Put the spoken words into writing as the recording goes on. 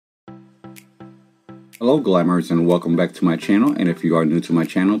Hello glamours and welcome back to my channel, and if you are new to my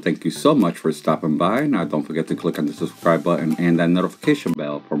channel, thank you so much for stopping by. Now don't forget to click on the subscribe button and that notification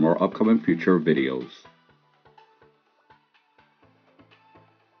bell for more upcoming future videos.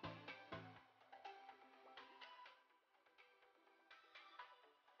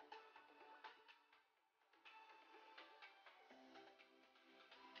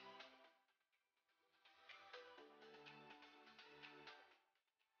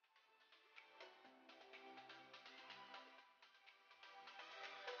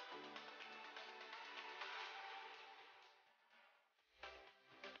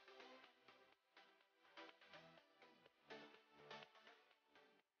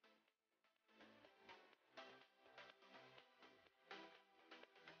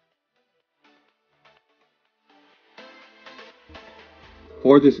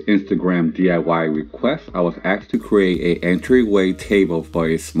 For this Instagram DIY request, I was asked to create an entryway table for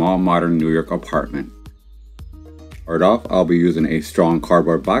a small modern New York apartment. Start off, I'll be using a strong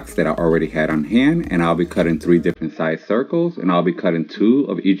cardboard box that I already had on hand, and I'll be cutting 3 different size circles, and I'll be cutting 2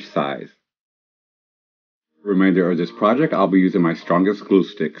 of each size. For the remainder of this project, I'll be using my strongest glue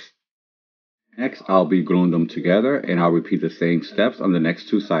sticks. Next, I'll be gluing them together, and I'll repeat the same steps on the next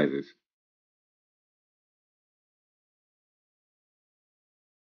 2 sizes.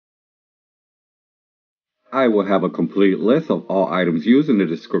 I will have a complete list of all items used in the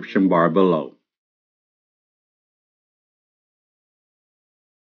description bar below.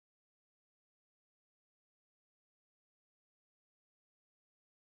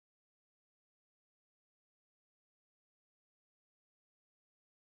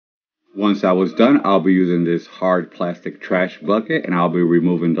 Once I was done, I'll be using this hard plastic trash bucket, and I'll be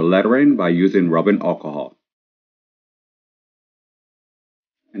removing the lettering by using rubbing alcohol.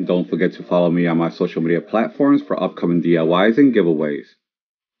 And don't forget to follow me on my social media platforms for upcoming DIYs and giveaways.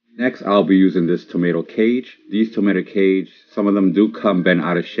 Next, I'll be using this tomato cage. These tomato cages, some of them do come bent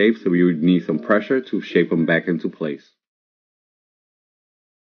out of shape, so you would need some pressure to shape them back into place.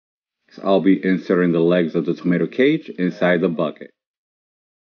 Next, I'll be inserting the legs of the tomato cage inside the bucket.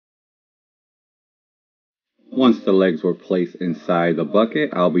 Once the legs were placed inside the bucket,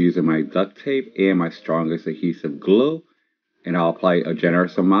 I'll be using my duct tape and my strongest adhesive glue, and I'll apply a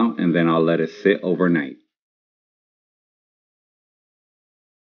generous amount, and then I'll let it sit overnight.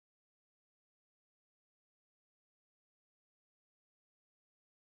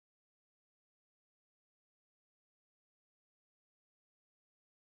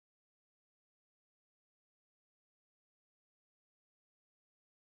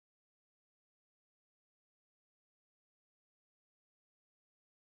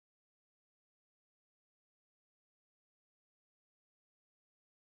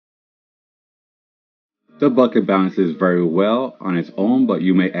 The bucket balances very well on its own, but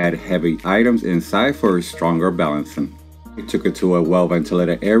you may add heavy items inside for a stronger balancing. I took it to a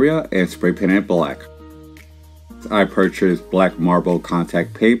well-ventilated area and spray painted it black. I purchased black marble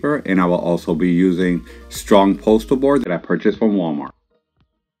contact paper, and I will also be using strong postal board that I purchased from Walmart.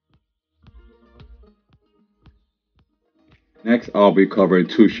 Next, I'll be covering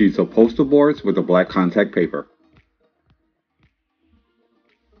 2 sheets of postal boards with the black contact paper.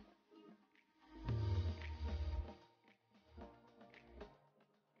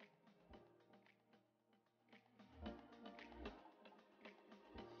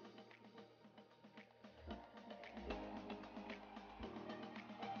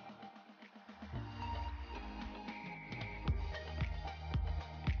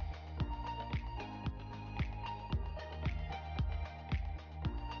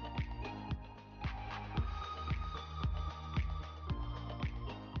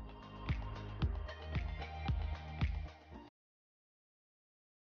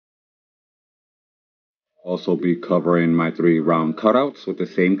 Also be covering my 3 round cutouts with the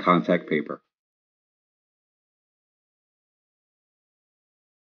same contact paper.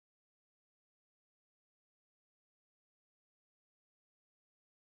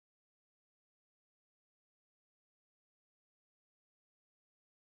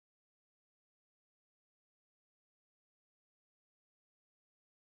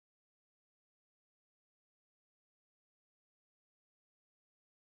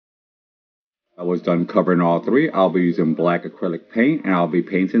 I was done covering all 3. I'll be using black acrylic paint, and I'll be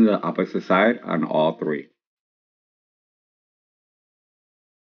painting the opposite side on all 3.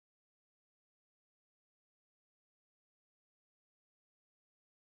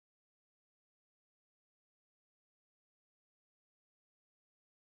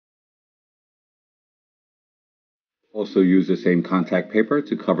 Also use the same contact paper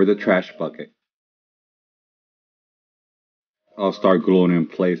to cover the trash bucket. I'll start gluing in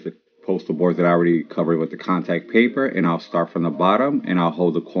place the poster boards that I already covered with the contact paper, and I'll start from the bottom and I'll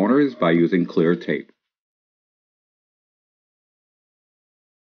hold the corners by using clear tape.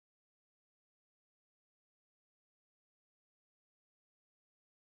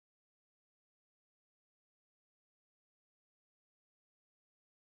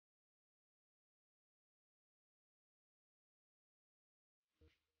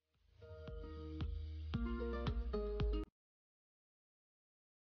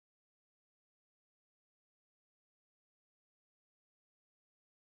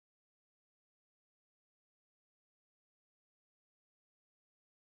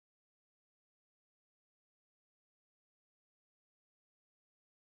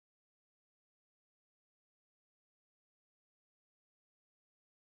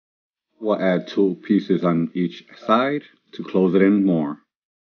 We'll add two pieces on each side to close it in more.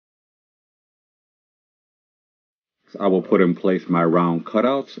 So I will put in place my round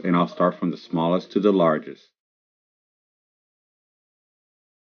cutouts, and I'll start from the smallest to the largest.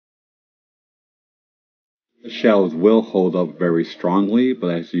 The shelves will hold up very strongly,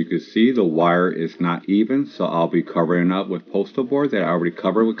 but as you can see, the wire is not even, so I'll be covering up with poster board that I already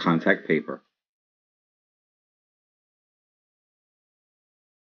covered with contact paper.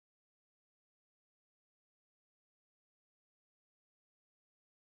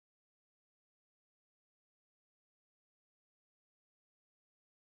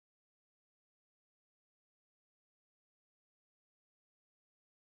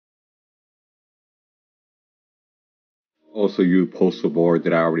 Also use poster board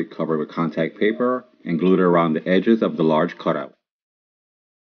that I already covered with contact paper and glued it around the edges of the large cutout.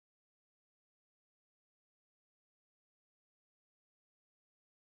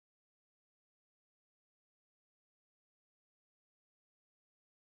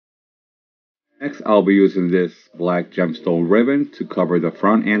 Next, I'll be using this black gemstone ribbon to cover the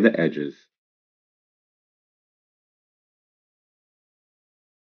front and the edges.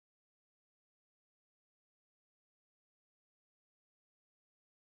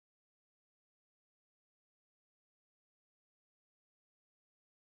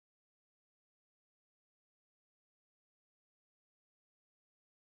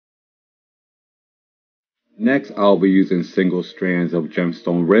 Next, I'll be using single strands of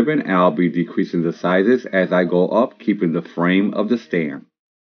gemstone ribbon, and I'll be decreasing the sizes as I go up, keeping the frame of the stand.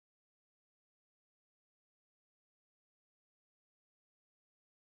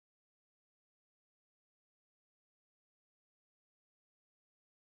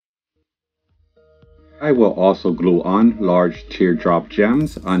 I will also glue on large teardrop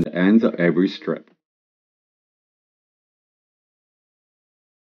gems on the ends of every strip.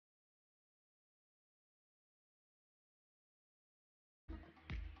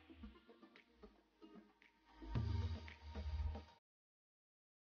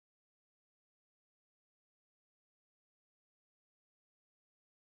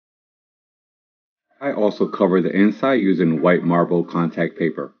 I also cover the inside using white marble contact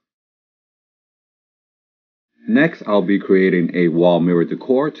paper. Next, I'll be creating a wall mirror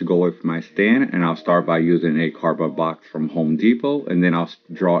decor to go with my stand, and I'll start by using a cardboard box from Home Depot, and then I'll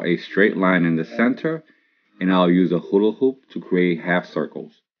draw a straight line in the center, and I'll use a hula hoop to create half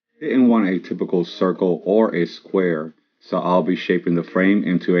circles. I didn't want a typical circle or a square, so I'll be shaping the frame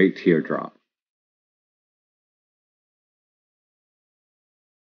into a teardrop.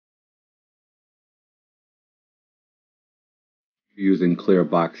 Using clear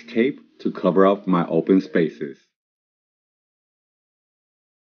box tape to cover up my open spaces.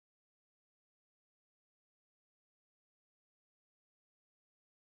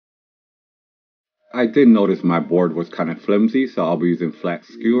 I did notice my board was kind of flimsy, so I'll be using flat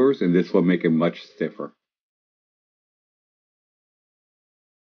skewers, and this will make it much stiffer.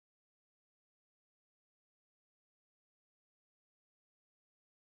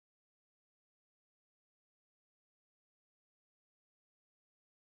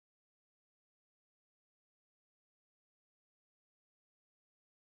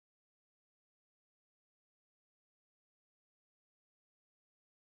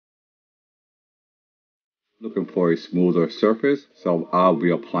 Looking for a smoother surface, so I'll be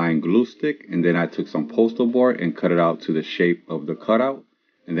applying glue stick, and then I took some poster board and cut it out to the shape of the cutout,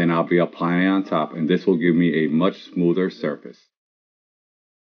 and then I'll be applying it on top, and this will give me a much smoother surface.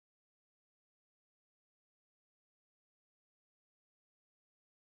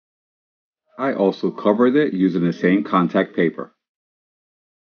 I also covered it using the same contact paper.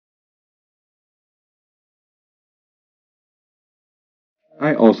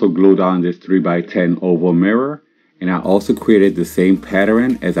 I also glued on this 3x10 oval mirror, and I also created the same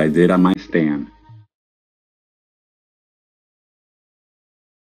pattern as I did on my stand.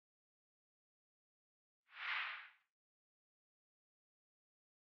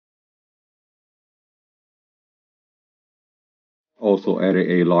 Also added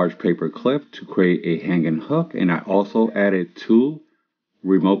a large paper clip to create a hanging hook, and I also added 2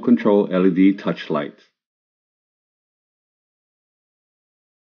 remote control LED touch lights.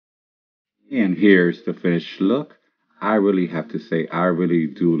 And here's the finished look. I really have to say, I really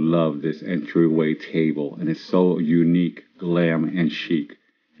do love this entryway table, and it's so unique, glam, and chic.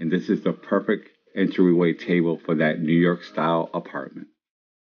 And this is the perfect entryway table for that New York style apartment.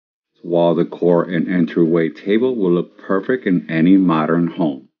 Wall decor and entryway table will look perfect in any modern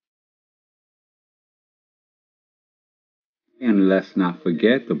home. And let's not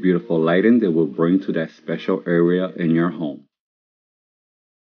forget the beautiful lighting that will bring to that special area in your home.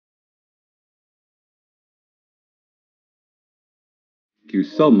 Thank you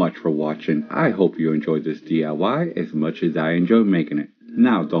so much for watching. I hope you enjoyed this DIY as much as I enjoy making it.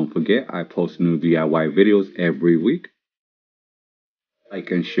 Now don't forget, I post new DIY videos every week. Like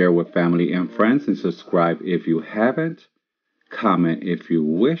and share with family and friends, and subscribe if you haven't. Comment if you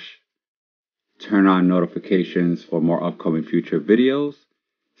wish. Turn on notifications for more upcoming future videos.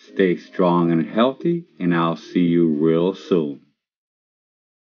 Stay strong and healthy, and I'll see you real soon.